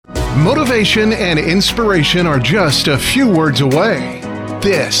Motivation and inspiration are just a few words away.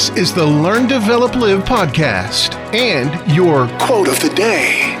 This is the Learn, Develop, Live podcast and your quote of the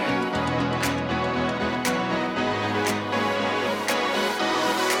day.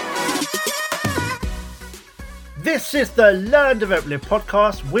 This is the Learn, Develop, Live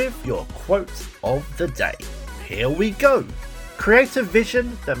podcast with your quote of the day. Here we go. Create a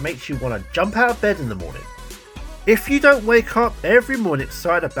vision that makes you want to jump out of bed in the morning. If you don't wake up every morning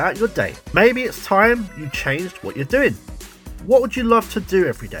excited about your day, maybe it's time you changed what you're doing. What would you love to do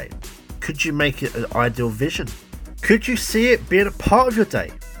every day? Could you make it an ideal vision? Could you see it being a part of your day?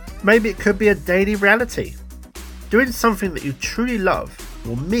 Maybe it could be a daily reality. Doing something that you truly love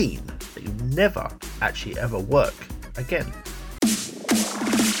will mean that you never actually ever work again.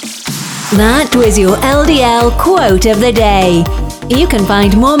 That was your LDL quote of the day. You can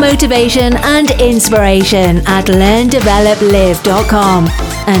find more motivation and inspiration at learndeveloplive.com.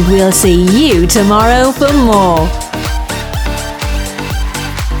 And we'll see you tomorrow for more.